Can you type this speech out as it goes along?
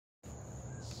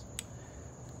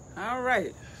All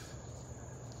right.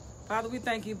 Father, we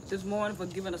thank you this morning for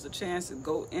giving us a chance to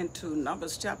go into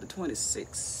Numbers chapter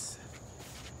 26.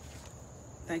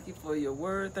 Thank you for your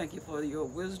word. Thank you for your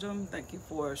wisdom. Thank you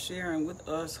for sharing with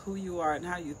us who you are and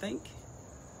how you think.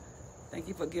 Thank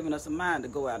you for giving us a mind to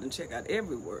go out and check out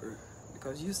every word,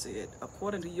 because you said,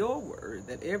 according to your word,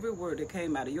 that every word that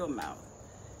came out of your mouth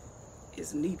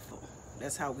is needful.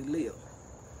 That's how we live.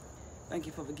 Thank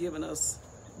you for forgiving us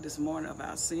this morning of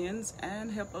our sins, and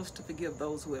help us to forgive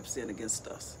those who have sinned against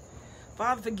us.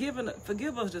 Father,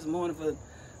 forgive us this morning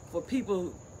for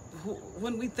people who,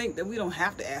 when we think that we don't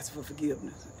have to ask for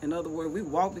forgiveness. In other words, we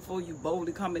walk before you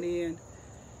boldly coming in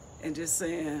and just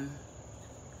saying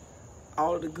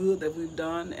all of the good that we've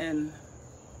done, and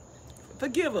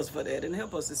forgive us for that, and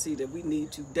help us to see that we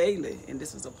need to daily, and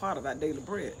this is a part of our daily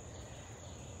bread.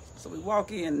 So we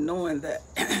walk in knowing that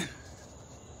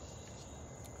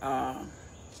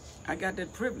I got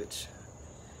that privilege,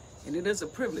 and it is a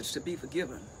privilege to be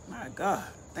forgiven. My God,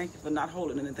 thank you for not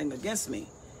holding anything against me,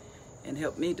 and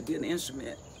help me to be an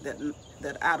instrument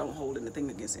that I don't hold anything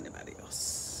against anybody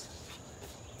else.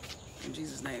 In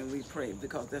Jesus' name we pray,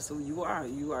 because that's who you are.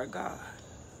 You are God.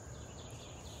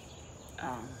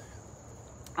 All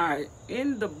right,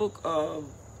 in the book of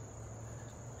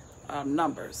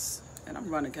Numbers, and I'm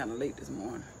running kind of late this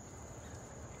morning.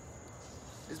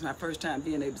 This is my first time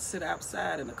being able to sit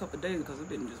outside in a couple of days, because it's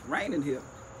been just raining here.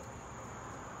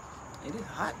 It is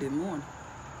hot this morning.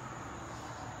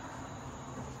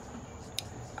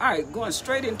 All right, going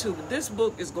straight into this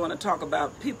book is going to talk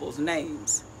about people's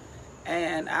names.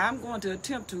 And I'm going to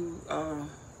attempt to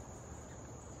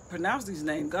pronounce these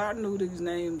names. God knew these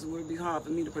names would be hard for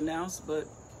me to pronounce, but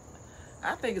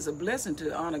I think it's a blessing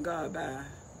to honor God by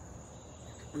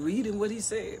reading what he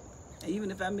said. And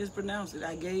even if I mispronounce it,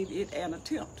 I gave it an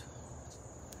attempt,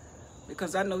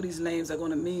 because I know these names are going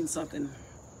to mean something,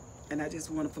 and I just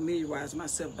want to familiarize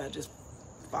myself by just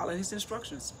following his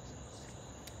instructions.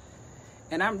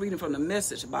 And I'm reading from the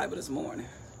Message Bible this morning.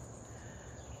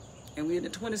 And we're in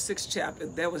the 26th chapter.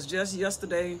 That was just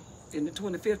yesterday, in the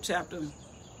 25th chapter.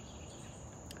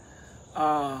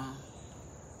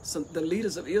 So the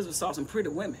leaders of Israel saw some pretty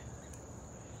women.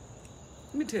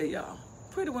 Let me tell y'all,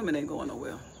 pretty women ain't going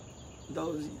nowhere.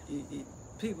 Those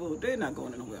people, they're not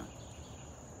going nowhere.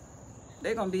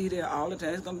 They're going to be there all the time.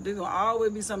 There's going to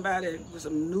always be somebody with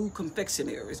some new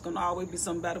confectionery. It's going to always be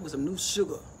somebody with some new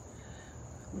sugar.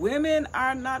 Women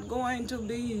are not going to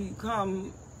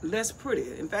become less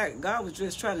pretty. In fact, God was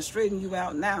just trying to straighten you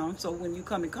out now, so when you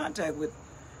come in contact with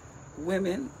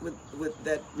women with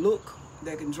that look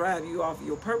that can drive you off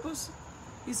your purpose,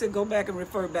 he said go back and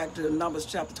refer back to Numbers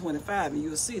chapter 25, and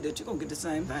you'll see that you're going to get the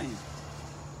same thing.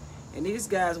 And these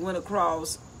guys went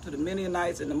across to the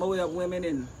Midianites and the Moab women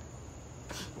and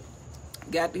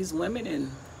got these women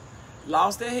and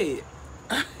lost their head.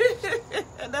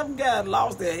 And them guys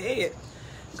lost their head.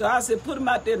 God said, put them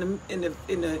out there in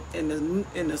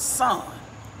the sun.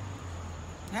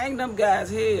 Hang them guys'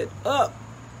 head up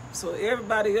so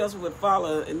everybody else would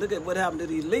follow. And look at what happened to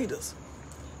these leaders.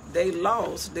 They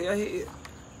lost their head.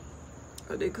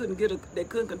 But they couldn't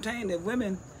contain their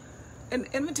women. And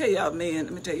let me tell y'all, man,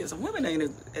 let me tell you something. Women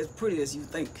ain't as pretty as you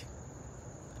think.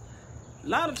 A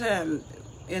lot of time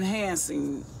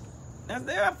enhancing. Now,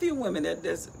 there are a few women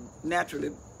that's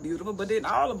naturally beautiful, but then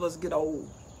all of us get old.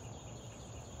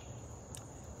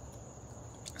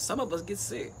 Some of us get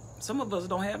sick. Some of us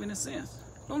don't have any sense.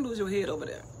 Don't lose your head over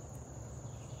there.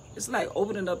 It's like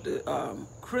opening up the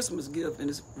Christmas gift and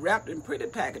it's wrapped in pretty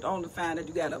package, only to find that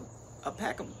you got a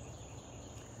pack of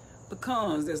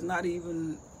pecans that's not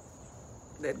even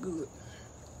that good.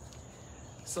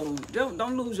 So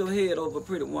don't lose your head over a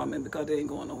pretty woman, because they ain't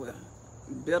going nowhere.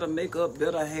 Better makeup,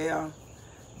 better hair,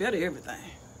 better everything.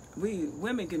 We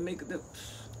women can make it.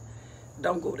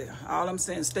 Don't go there. All I'm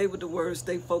saying, stay with the word,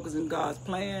 stay focused in God's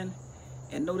plan,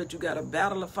 and know that you got a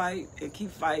battle to fight, and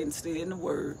keep fighting, stay in the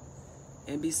word,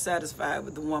 and be satisfied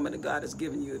with the woman that God has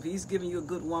given you. If he's giving you a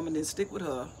good woman, then stick with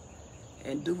her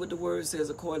and do what the word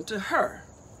says according to her.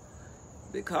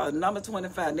 Because Numbers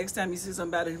 25, next time you see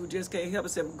somebody who just can't help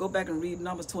herself, go back and read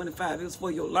Numbers 25. It was for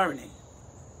your learning.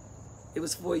 It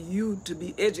was for you to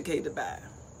be educated by.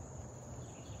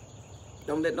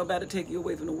 Don't let nobody take you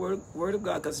away from the word of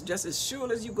God, because just as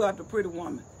sure as you go after a pretty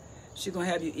woman, she's going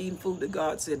to have you eating food that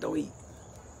God said don't eat.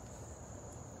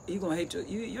 You're going to hate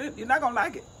you're not going to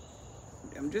like it.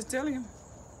 I'm just telling you.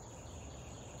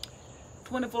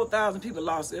 24,000 people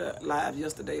lost their lives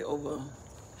yesterday over...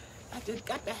 I just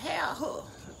got the hair her.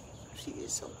 She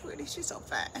is so pretty. She's so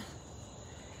fine.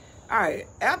 All right.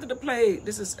 After the plague,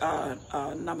 this is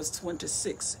Numbers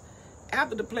 26.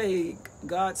 After the plague,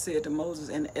 God said to Moses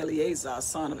and Eleazar,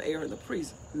 son of Aaron the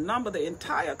priest, number the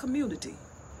entire community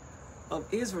of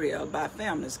Israel by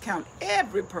families. Count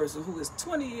every person who is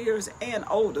 20 years and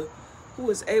older who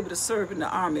is able to serve in the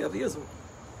army of Israel.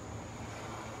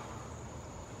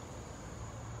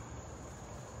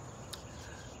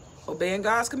 Obeying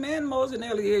God's command, Moses and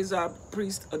Eleazar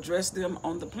priest addressed them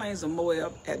on the plains of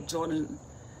Moab at Jordan,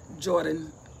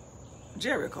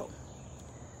 Jericho.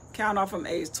 Count off from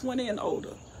age 20 and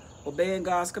older. Obeying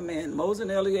God's command, Moses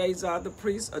and Eleazar the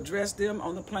priest addressed them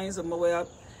on the plains of Moab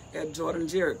at Jordan,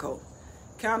 Jericho.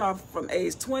 Count off from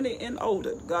age 20 and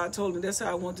older. God told me that's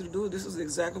how I wanted to do it. This is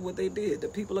exactly what they did. The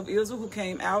people of Israel who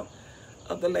came out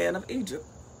of the land of Egypt.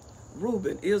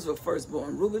 Reuben, Israel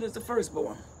firstborn. Reuben is the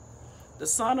firstborn. The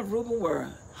son of Reuben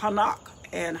were Hanak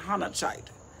and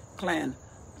Hanachite clan,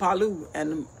 Palu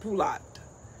and Pulat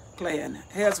clan,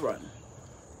 Hezron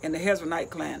and the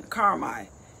Hezronite clan, Carmi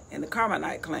and the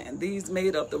Carmenite clan. These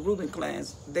made up the Reuben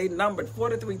clans. They numbered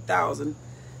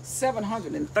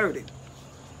 43,730.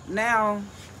 Now,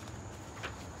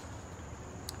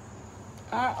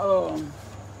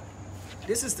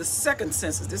 this is the second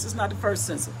census. This is not the first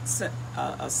census.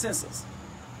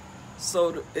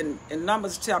 So in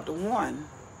Numbers chapter 1,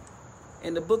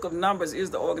 in the book of Numbers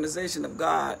is the organization of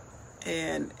God,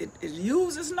 and it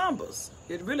uses numbers.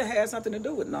 It really has something to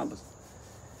do with numbers.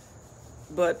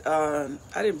 But I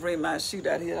didn't bring my sheet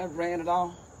out here. I ran it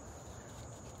off.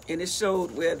 And it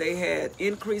showed where they had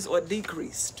increased or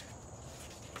decreased.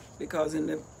 Because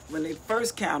when they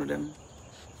first counted them,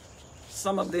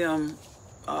 some of them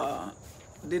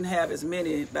didn't have as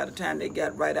many by the time they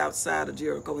got right outside of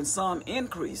Jericho, and some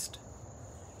increased.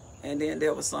 And then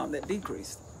there were some that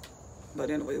decreased. But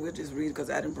anyway, we'll just read because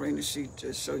I didn't bring the sheet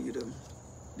to show you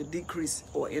the decrease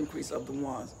or increase of the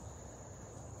ones.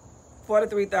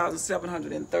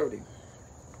 43,730.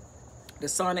 The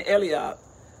son of Eliab,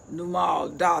 Numal,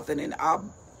 Dathan, and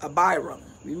Abiram.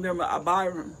 Remember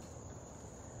Abiram?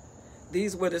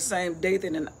 These were the same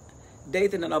Dathan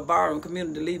and Abiram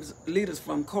community leaders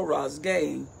from Korah's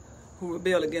gang who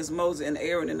rebelled against Moses and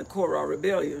Aaron in the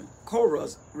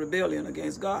Korah's rebellion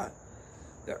against God.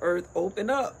 The earth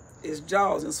opened up its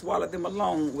jaws and swallowed them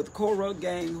along with Korah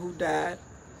gang who died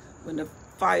when the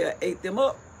fire ate them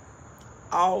up.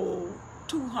 All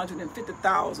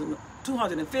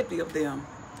 250 of them.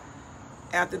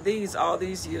 After all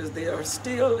these years, they are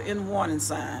still in warning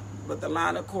sign, but the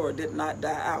line of Korah did not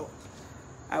die out.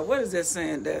 What is that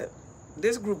saying? That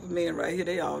this group of men right here,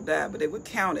 they all died, but they were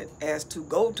counted as to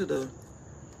go to the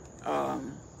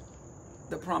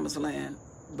promised land.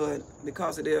 But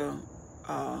because of their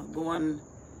going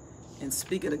and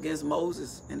speaking against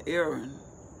Moses and Aaron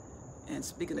and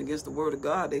speaking against the word of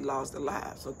God, they lost their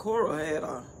lives. So Korah had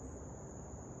a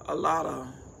lot of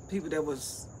people that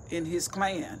was in his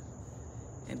clan.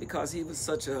 And because he was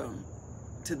such a,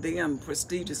 to them,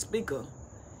 prestigious speaker,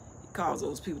 he caused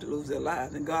those people to lose their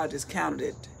lives. And God just counted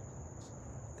it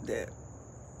that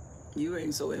you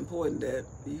ain't so important that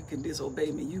you can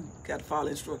disobey me. You got to follow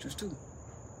instructions too.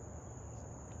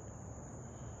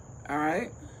 All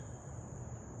right.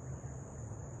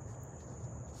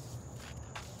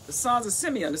 The sons of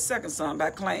Simeon, the second son by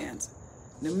clans,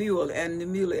 Nemuel and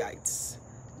Nemuelites,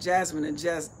 Jasmine and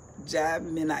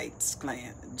Jaminites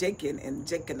clan, Jachin and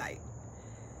Jachinite,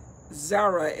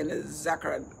 Zara and the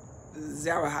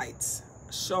Zarahites,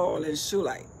 Shaul and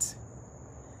Shulite.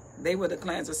 They were the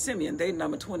clans of Simeon. They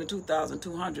numbered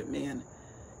 22,200 men.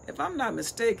 If I'm not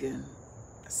mistaken,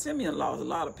 Simeon lost a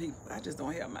lot of people. I just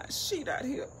don't have my sheet out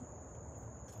here.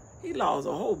 He lost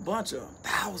a whole bunch of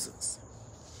thousands.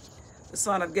 The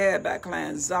son of Gad by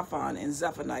clan, Zaphon and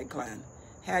Zaphonite clan,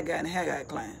 Haggai and Haggite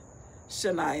clan,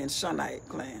 Shani and Shunite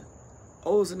clan,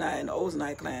 Ozani and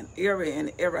Ozanite clan, Eri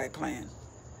and Erite clan,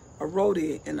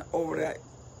 Arodi and Oridite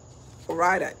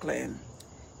clan,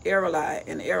 Ereli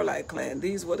and Erelite clan.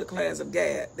 These were the clans of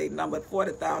Gad. They numbered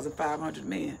 40,500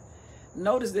 men.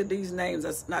 Notice that these names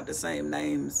are not the same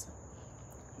names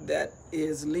that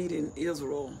is leading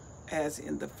Israel as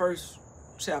in the first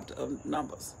chapter of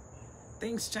Numbers.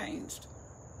 Things changed.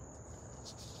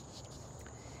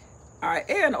 All right,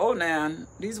 Er and Onan,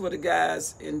 these were the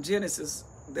guys in Genesis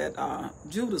that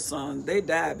Judah's son, they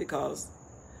died because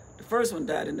the first one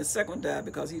died and the second one died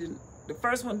because the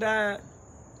first one died,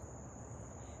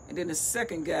 and then the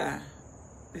second guy,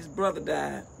 his brother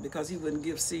died because he wouldn't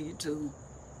give seed to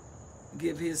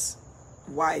give his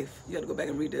wife. You have to go back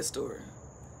and read that story.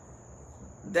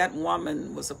 That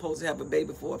woman was supposed to have a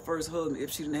baby for her first husband if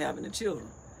she didn't have any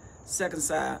children.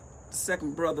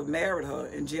 Second brother married her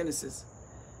in Genesis,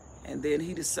 and then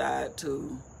he decided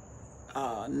to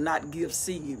not give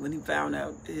seed when he found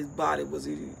out his body was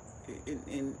in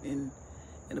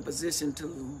a position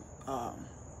to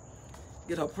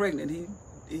get her pregnant.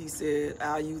 He said,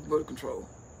 I'll use birth control.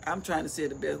 I'm trying to say it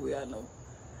the best way I know.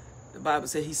 The Bible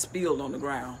said he spilled on the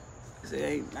ground. He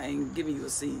said, I ain't giving you a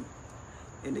seed.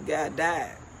 And the guy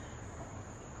died.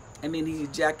 I mean, he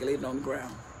ejaculated on the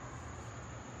ground.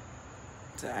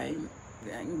 So I ain't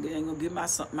gonna give my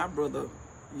brother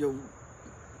your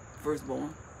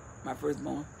firstborn, my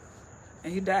firstborn.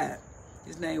 And he died.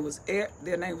 His name was Er.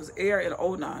 Their name was Er and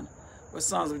Onan, were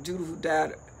sons of Judah who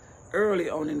died early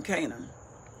on in Canaan.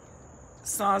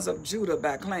 Sons of Judah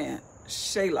by clan,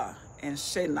 Shelah and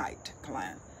Shenite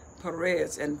clan,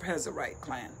 Perez and Pezerite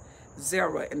clan,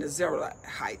 Zerah and the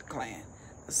Zerahite clan.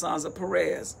 The sons of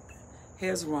Perez,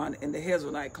 Hezron and the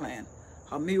Hezronite clan,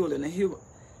 Hamul and the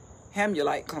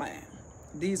Hamulite clan.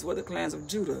 These were the clans of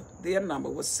Judah. Their number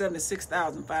was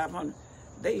 76,500.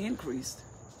 They increased.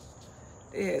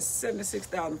 They had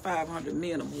 76,500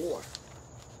 men of war.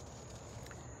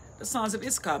 The sons of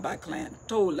Issachar by clan,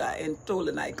 Tola and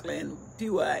Tolanite clan,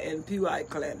 Pui and Puite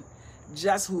clan,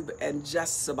 Jashub and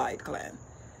Jashabite clan,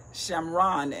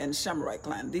 Shamron and Shamrite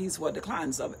clan. These were the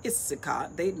clans of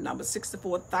Issachar. They numbered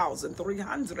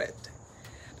 64,300.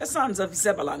 The sons of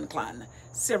Zebulun clan,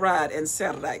 Serad and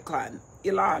Seradite clan,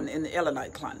 Elan and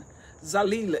Elonite clan,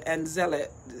 Zalil and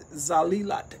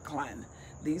Zalilat clan.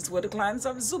 These were the clans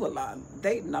of Zebulun.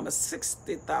 They numbered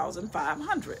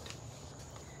 60,500.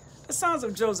 The sons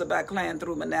of Joseph by clan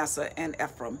through Manasseh and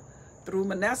Ephraim. Through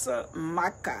Manasseh,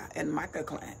 Micah and Micah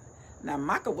clan. Now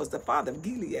Micah was the father of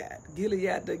Gilead.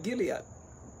 Gilead, the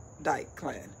Gileadite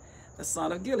clan. The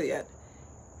son of Gilead,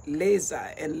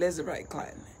 Lezai and Lezerite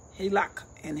clan. Helak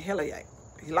and Helak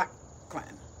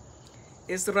clan.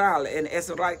 Israel and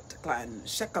Ezrite clan.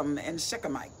 Shechem and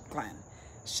Shechemite clan.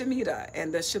 Shemida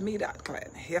and the Shemidite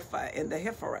clan. Hepha and the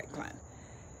Hepharite clan.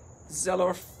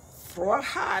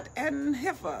 Zelophehad and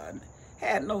Hepha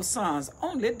had no sons,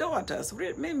 only daughters.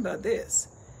 Remember this.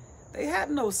 They had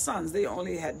no sons, they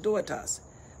only had daughters.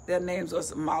 Their names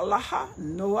was Malaha,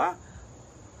 Noah,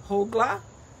 Hoglah,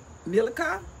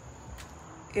 Milcah,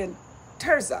 and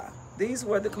Tirzah. These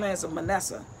were the clans of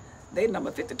Manasseh. They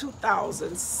numbered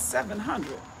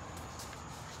 52,700.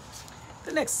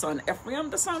 The next son,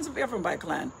 Ephraim, the sons of Ephraim by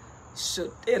clan,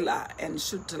 Shutelah and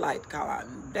Shutelite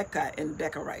clan, Becca and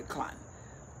Beckerite clan,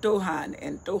 Dohan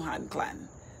and Dohan clan.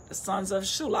 The sons of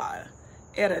Shulah,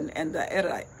 Eren and the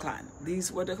Erite clan.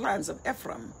 These were the clans of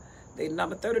Ephraim. They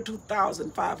numbered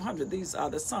 32,500. These are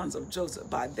the sons of Joseph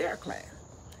by their clan.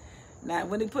 Now,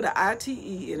 when they put an ITE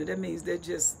in it, that means they're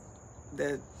just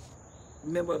the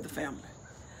member of the family.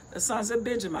 The sons of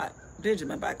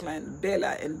Benjamin by clan,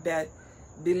 Bela and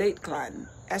Belate clan,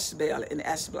 Ashbel and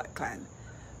Ashbel clan,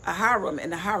 Aharam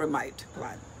and the Haramite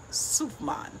clan,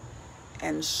 Sufman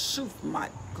and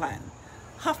Shufmite clan,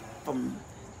 Hupham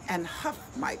and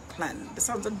Huphmite clan. The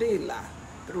sons of Bela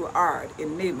through Ard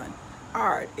and Naaman,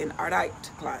 Ard and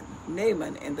Ardite clan,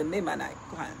 Naaman and the Naamanite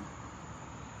clan.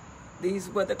 These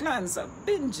were the clans of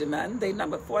Benjamin. They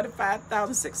numbered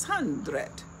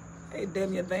 45,600. Hey,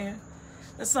 Damian Van.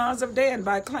 The sons of Dan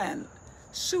by clan,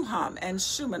 Shuham and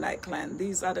Shumanite clan.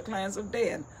 These are the clans of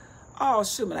Dan. All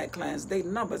Shumanite clans, they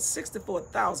numbered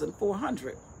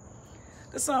 64,400.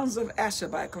 The sons of Asher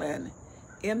by clan,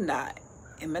 Imnai,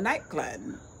 Imnite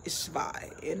clan,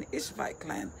 Ishvi and Ishvite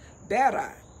clan,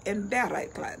 Bera and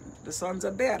Berite clan. The sons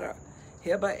of Bera,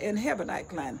 Heba and Hebonite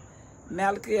clan,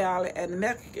 Malchiel and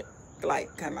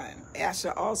Melchite clan.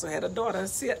 Asher also had a daughter,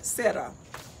 Sarah.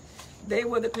 They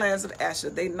were the clans of Asher.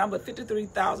 They numbered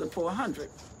 53,400.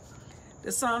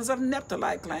 The sons of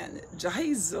Naphtali clan,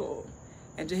 Jehazel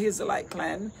and Jehazelite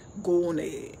clan,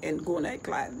 Goni and Goni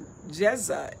clan,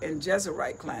 Jezza and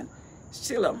Jezerite clan,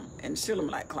 Shillam and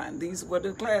Shillamite clan. These were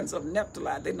the clans of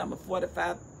Naphtali. They numbered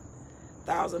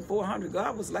 45,400.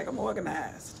 God was like, I'm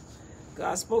organized.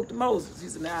 God spoke to Moses. He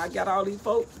said, now I got all these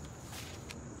folk,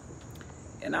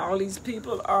 and all these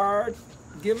people are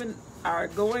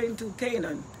going to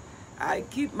Canaan. I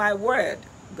keep my word.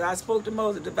 God spoke to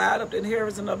Moses, divide up the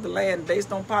inheritance of the land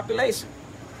based on population.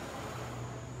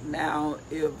 Now,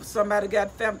 if somebody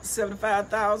got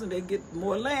 75,000, they get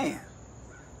more land.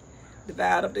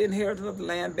 Divide up the inheritance of the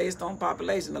land based on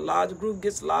population. A larger group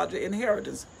gets larger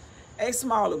inheritance. A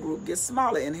smaller group gets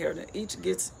smaller inheritance. Each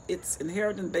gets its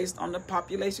inheritance based on the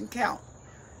population count.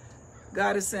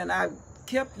 God is saying, I've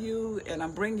kept you and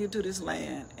I'm bringing you to this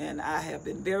land, and I have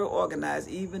been very organized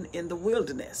even in the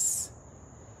wilderness.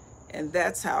 And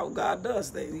that's how God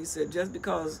does things. He said, just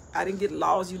because I didn't get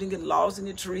lost, you didn't get lost in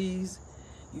the trees.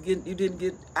 You didn't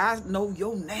get, I know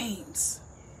your names.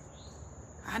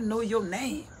 I know your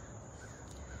name.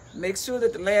 Make sure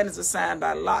that the land is assigned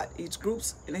by lot. Each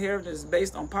group's inheritance is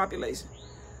based on population.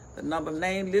 The number of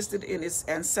names listed in its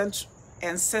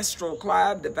ancestral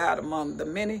tribe divided among the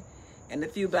many and the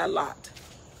few by lot.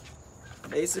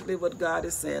 Basically what God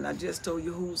is saying, I just told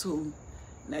you who's who.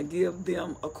 Now give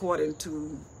them according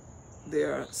to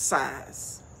their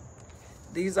size.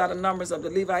 These are the numbers of the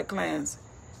Levite clans.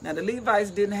 Now the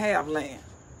Levites didn't have land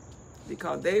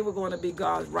because they were going to be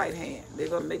God's right hand. They're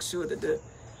going to make sure that the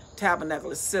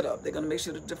tabernacle is set up. They're going to make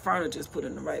sure that the furniture is put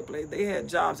in the right place. They had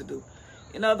jobs to do.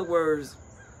 In other words,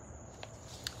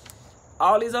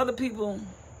 all these other people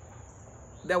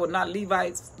that were not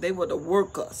Levites, they were the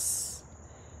workers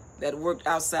that worked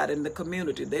outside in the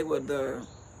community. They were the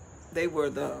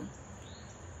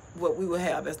what we would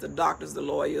have as the doctors, the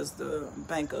lawyers, the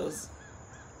bankers,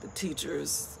 the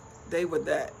teachers. They were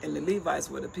that. And the Levites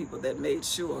were the people that made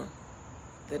sure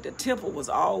that the temple was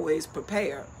always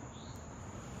prepared.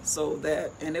 So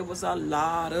that, and there was a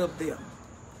lot of them,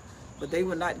 but they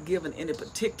were not given any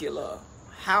particular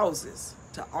houses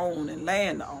to own and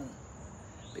land to own.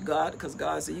 Because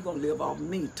God said, you're going to live off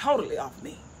me, totally off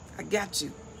me. I got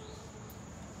you.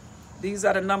 These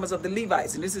are the numbers of the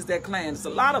Levites, and this is their clan. There's a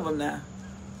lot of them now.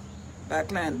 By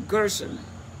clan Gershon,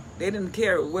 they didn't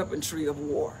carry weaponry of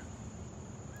war.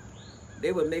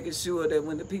 They were making sure that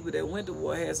when the people that went to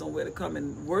war had somewhere to come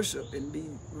and worship and be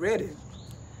ready.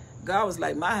 God was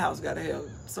like, my house got to have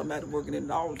somebody working in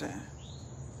it all the time.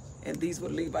 And these were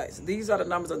Levites. These are the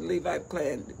numbers of the Levite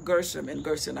clan, Gershom and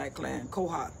Gershonite clan,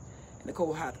 Kohath and the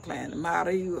Kohath clan,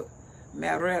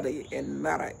 Merari and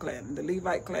Merari clan. The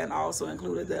Levite clan also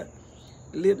included the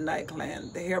Libnite clan,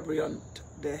 the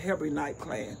Hebronite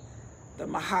clan, the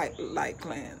Mahathite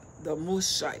clan, the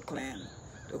Mushite clan,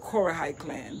 the Korahite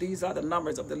clan. These are the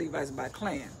numbers of the Levites by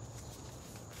clan.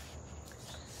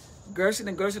 Gershon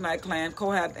and Gershonite clan,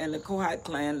 Kohath and the Kohath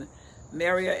clan,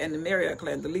 Merari and the Merari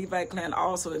clan. The Levite clan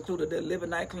also included the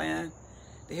Libnite clan,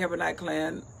 the Hebronite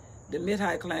clan, the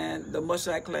Mithite clan, the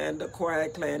Mushite clan, the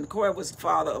Korahite clan. Korah was the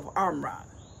father of Amram.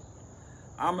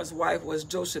 Amram's wife was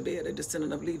Jochebed, a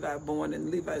descendant of Levi, born in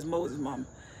Levi's Moses' mom.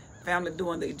 Family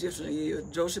during the Egyptian years.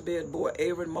 Jochebed bore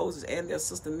Aaron, Moses, and their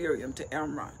sister Miriam to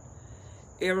Amram.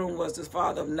 Aaron was the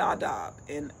father of Nadab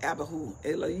and Abihu,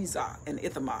 Eleazar, and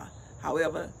Ithamar.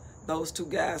 However, those two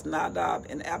guys, Nadab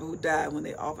and Abihu, died when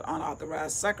they offered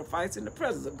unauthorized sacrifice in the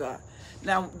presence of God.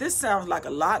 Now, this sounds like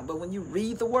a lot, but when you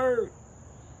read the word,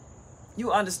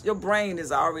 you understand, your brain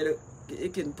is already,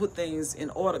 it can put things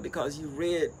in order because you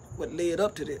read what led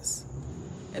up to this.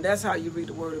 And that's how you read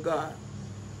the word of God.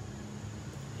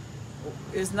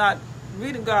 It's not,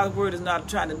 reading God's word is not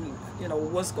trying to,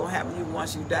 what's going to happen to you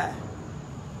once you die.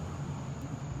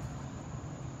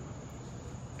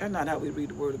 That's not how we read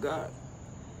the word of God.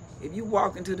 If you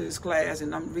walk into this class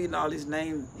and I'm reading all these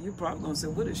names, you're probably going to say,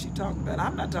 what is she talking about?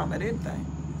 I'm not talking about anything.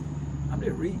 I'm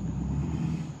just reading.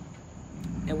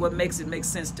 And what makes it make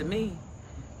sense to me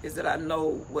is that I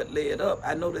know what led up.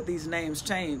 I know that these names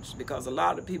changed because a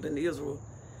lot of people in Israel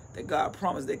that God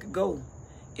promised they could go,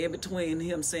 in between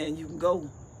him saying you can go,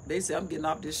 they say, I'm getting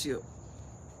off this ship.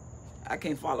 I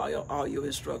can't follow all your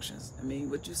instructions. I mean,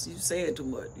 what you saying too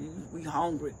much. We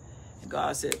hungry. And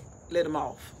God said, let him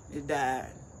off. It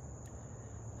died.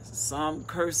 Some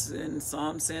cursing,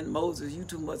 some saying, Moses, you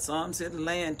too much. Some said the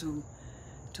land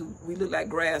we look like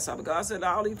grasshopper. God said,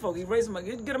 all these folks, he raised them up,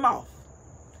 get them off.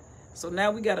 So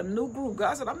now we got a new group.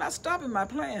 God said, I'm not stopping my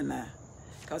plan now.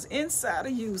 Because inside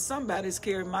of you, somebody's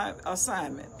carrying my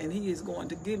assignment. And he is going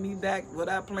to give me back what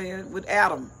I planned with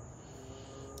Adam.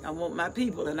 I want my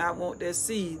people, and I want that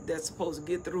seed that's supposed to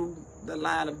get through the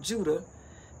line of Judah,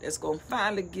 that's going to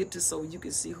finally get to so you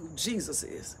can see who Jesus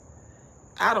is.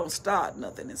 I don't start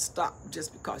nothing and stop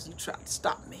just because you try to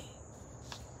stop me.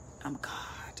 I'm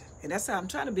God. And that's how I'm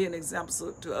trying to be an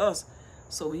example to us.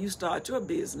 So when you start your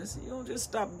business, you don't just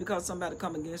stop because somebody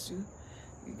come against you.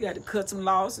 You got to cut some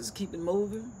losses, keep it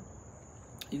moving.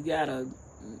 You got to,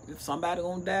 if somebody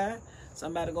going to die,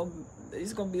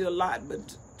 it's going to be a lot,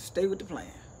 but stay with the plan.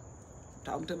 I'm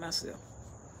talking to myself.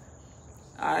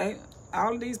 All right.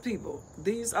 All of these people,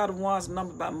 these are the ones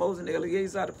numbered by Moses and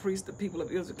Eleazar, the priest, the people of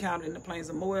Israel counted in the plains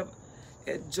of Moab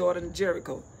at Jordan and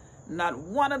Jericho. Not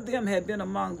one of them had been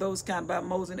among those counted by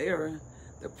Moses and Aaron,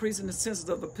 the priests and the censors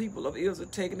of the people of Israel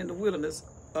taken in the wilderness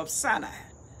of Sinai.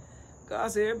 God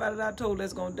said, everybody that I told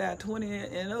that's going to die 20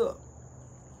 and up.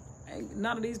 And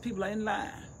none of these people are in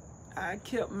line. I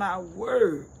kept my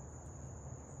word.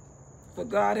 For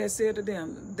God has said to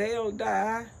them, they'll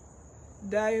die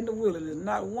in the wilderness.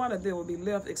 Not one of them will be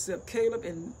left except Caleb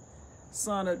and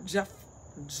son of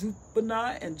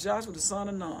Jephunneh and Joshua the son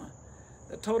of Nun.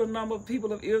 The total number of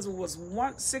people of Israel was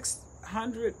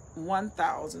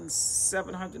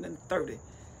 101,730.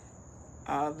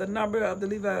 The number of the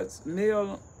Levites,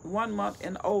 male 1 month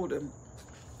and older,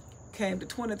 came to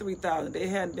 23,000. They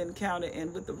hadn't been counted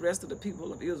in with the rest of the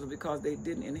people of Israel because they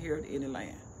didn't inherit any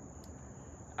land.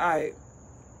 All right,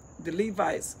 the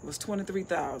Levites was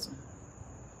 23,000,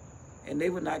 and they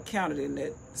were not counted in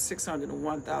that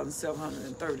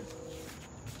 601,730.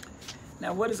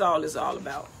 Now, what is all this all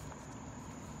about?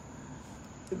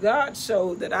 God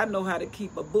showed that I know how to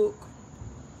keep a book.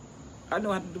 I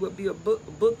know how to do it, be a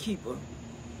bookkeeper,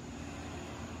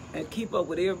 and keep up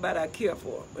with everybody I care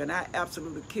for. And I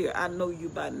absolutely care. I know you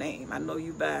by name. I know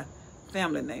you by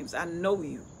family names. I know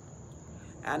you.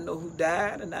 I know who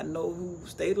died, and I know who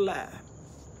stayed alive.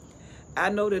 I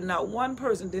know that not one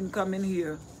person didn't come in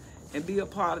here and be a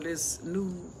part of this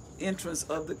new entrance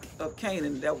of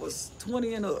Canaan that was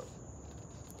 20 and up.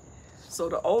 So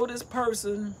the oldest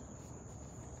person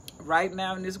right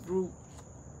now in this group,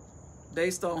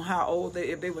 based on how old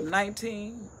if they were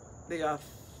 19, they are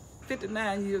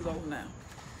 59 years old now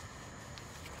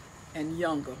and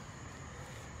younger.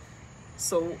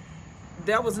 So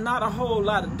there was not a whole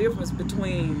lot of difference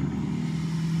between,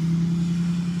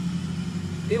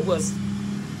 it was,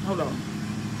 hold on,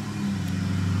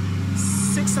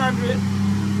 600,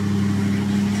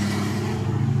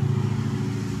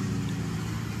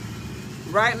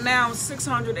 right now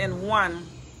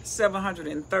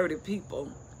 601,730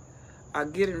 people are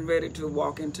getting ready to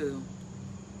walk into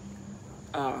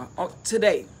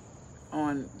today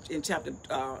in chapter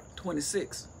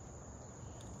 26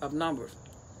 of Numbers.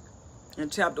 In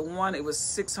chapter 1, it was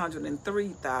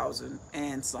 603,000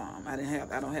 and some. I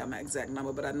don't have my exact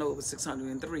number, but I know it was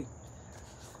 603.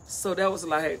 So that was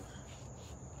like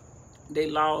they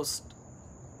lost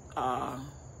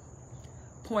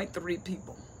 0.3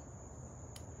 people.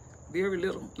 Very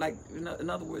little. Like, in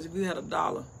other words, if you had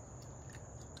 $1,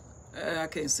 I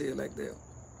can't say it like that.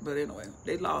 But anyway,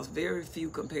 they lost very few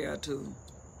compared to,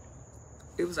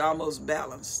 it was almost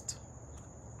balanced.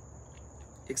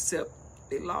 Except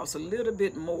they lost a little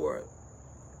bit more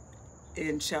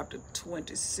in chapter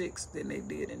 26 than they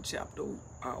did in chapter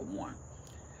 1.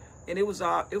 And it was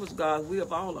God's will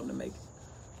of all of them to make it.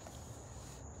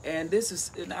 And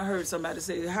and I heard somebody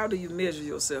say, how do you measure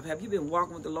yourself? Have you been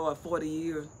walking with the Lord 40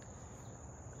 years?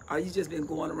 Or you just been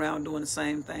going around doing the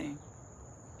same thing?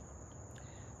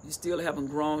 You still haven't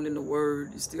grown in the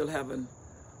word. You still haven't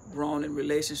grown in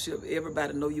relationship.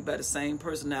 Everybody know you by the same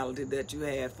personality that you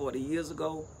had 40 years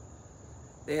ago.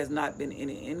 There has not been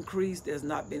any increase. There's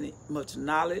not been much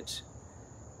knowledge.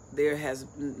 There has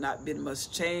not been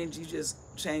much change. You just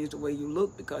changed the way you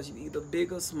look because you're either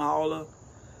bigger, smaller,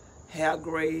 hair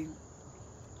gray.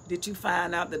 Did you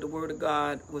find out that the Word of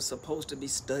God was supposed to be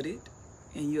studied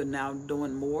and you're now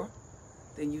doing more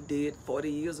than you did 40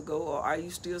 years ago? Or are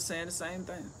you still saying the same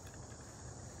thing?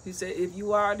 He said, if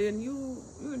you are, then you're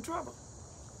in trouble.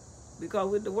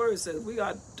 Because with the Word says we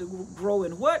are to grow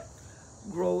in what?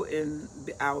 Grow in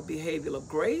our behavior of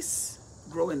grace,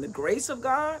 grow in the grace of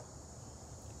God,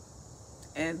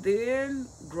 and then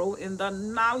grow in the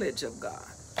knowledge of God.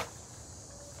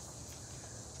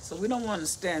 So we don't want to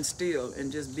stand still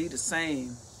and just be the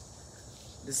same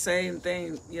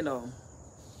thing, you know.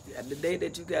 The day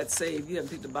that you got saved, you haven't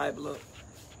picked the Bible up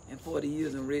in 40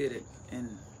 years and read it,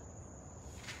 and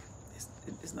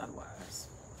it's not wise.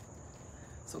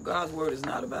 So God's word is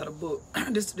not about a book.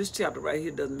 This chapter right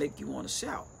here doesn't make you want to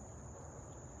shout.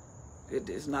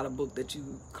 It's not a book that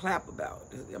you clap about.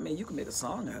 I mean, you can make a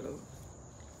song out of it.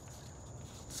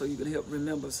 So you can help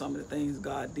remember some of the things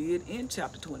God did in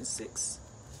chapter 26.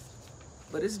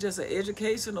 But it's just an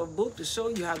educational book to show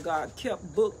you how God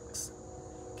kept books,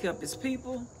 kept his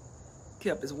people,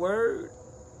 kept his word,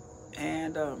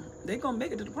 and they're going to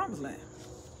make it to the promised land.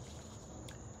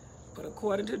 But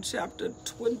according to chapter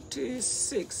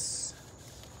 26,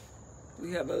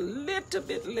 we have a little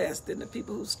bit less than the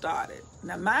people who started.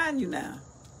 Now, mind you now,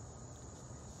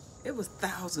 it was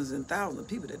thousands and thousands of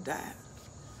people that died,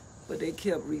 but they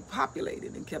kept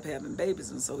repopulating and kept having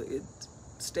babies, and so it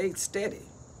stayed steady.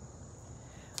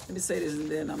 Let me say this and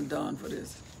then I'm done for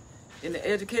this. In the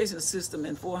education system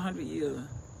in 400 years,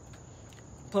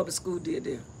 public school did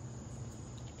there.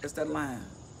 That's that line.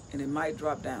 And it might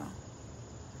drop down,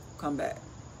 come back.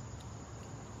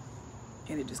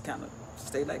 And it just kind of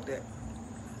stayed like that.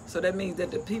 So that means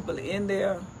that the people in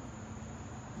there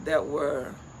that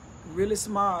were really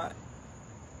smart,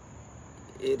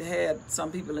 it had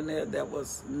some people in there that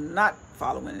was not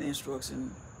following the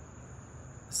instruction.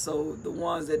 So the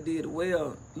ones that did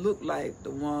well looked like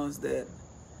the ones that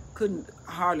couldn't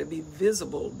hardly be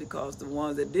visible because the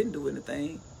ones that didn't do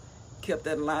anything kept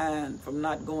that line from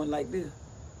not going like this.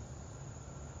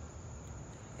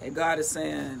 And God is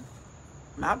saying,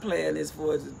 my plan is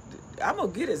I'm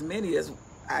going to get as many as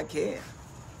I can.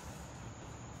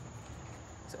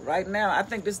 So right now, I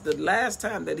think this is the last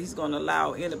time that he's going to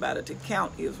allow anybody to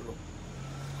count Israel.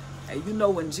 And you know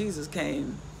when Jesus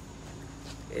came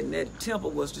and that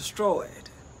temple was destroyed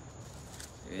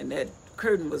and that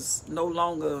curtain was no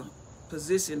longer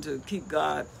positioned to keep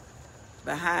God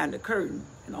behind the curtain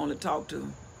and only talk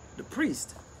to the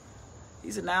priest.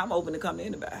 He said, now I'm open to come to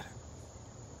anybody.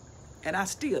 And I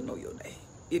still know your name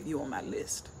if you're on my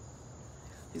list.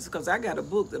 He said, because I got a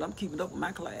book that I'm keeping up with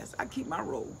my class. I keep my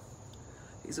roll.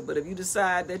 He said, but if you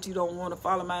decide that you don't want to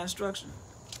follow my instruction,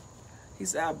 he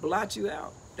said, I'll blot you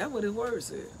out. That's what his word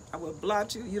said. I will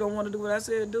blot you. You don't want to do what I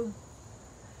said do.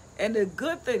 And the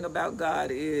good thing about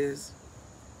God is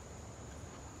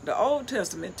the Old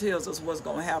Testament tells us what's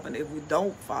going to happen if we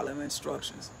don't follow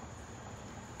instructions.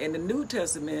 And the New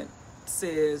Testament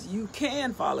says you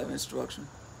can follow instruction,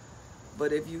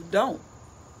 but if you don't,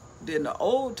 then the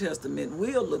Old Testament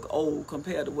will look old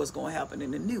compared to what's going to happen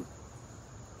in the New.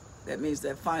 That means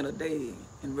that final day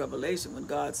in Revelation when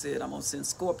God said, I'm going to send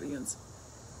scorpions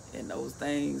and those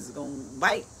things are going to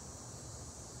bite.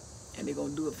 And they're going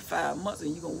to do it for 5 months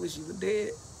and you're going to wish you were dead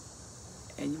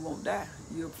and you won't die.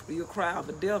 You'll cry out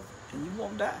for death and you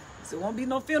won't die. So there won't be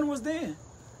no funerals then.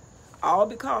 All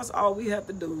because all we have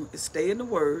to do is stay in the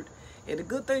Word. And the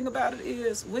good thing about it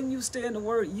is when you stay in the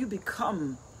Word, you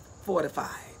become fortified.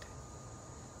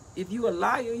 If you a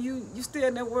liar, you stay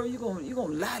in that Word, you're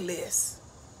gonna lie less.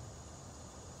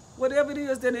 Whatever it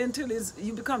is, then until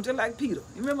you become just like Peter.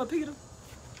 You remember Peter?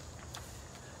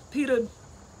 Peter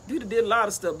did a lot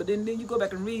of stuff, but then you go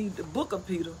back and read the book of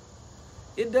Peter.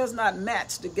 It does not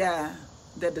match the guy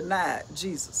that denied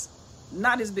Jesus.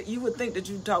 You would think that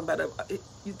you were talking about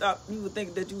you would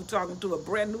think that you were talking to a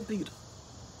brand new Peter,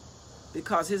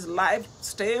 because his life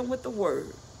staying with the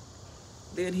Word.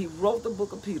 Then he wrote the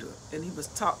book of Peter, and he was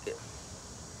talking.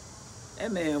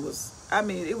 That man was. I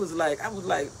mean, it was like I was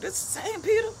like, this same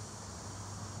Peter.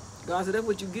 God said, that's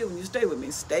what you get when you stay with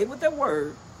me. Stay with that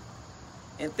Word,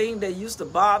 and things that used to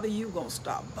bother you gonna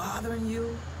stop bothering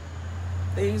you.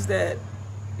 Things that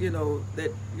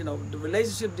the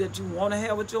relationship that you want to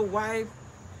have with your wife,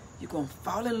 you're going to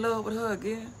fall in love with her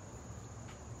again.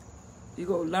 You're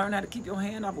going to learn how to keep your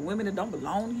hand off of women that don't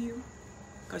belong to you.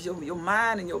 Because your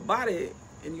mind and your body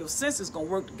and your senses going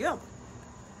to work together.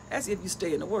 That's if you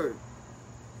stay in the Word.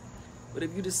 But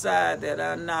if you decide that,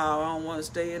 no, I don't want to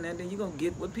stay in there, then you're going to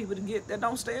get what people to get that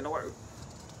don't stay in the Word.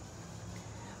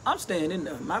 I'm staying in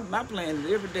there. My plan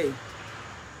is every day.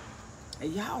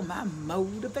 And y'all, my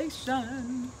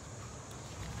motivation.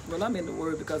 Well, I'm in the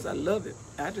Word because I love it.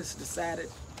 I just decided,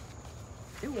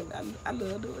 I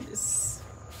love doing this.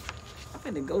 I'm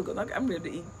finna go because I'm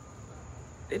ready to eat.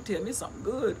 They tell me something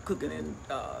good cooking in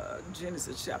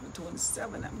Genesis chapter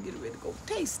 27. I'm getting ready to go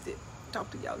taste it. Talk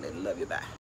to y'all later. Love you. Bye.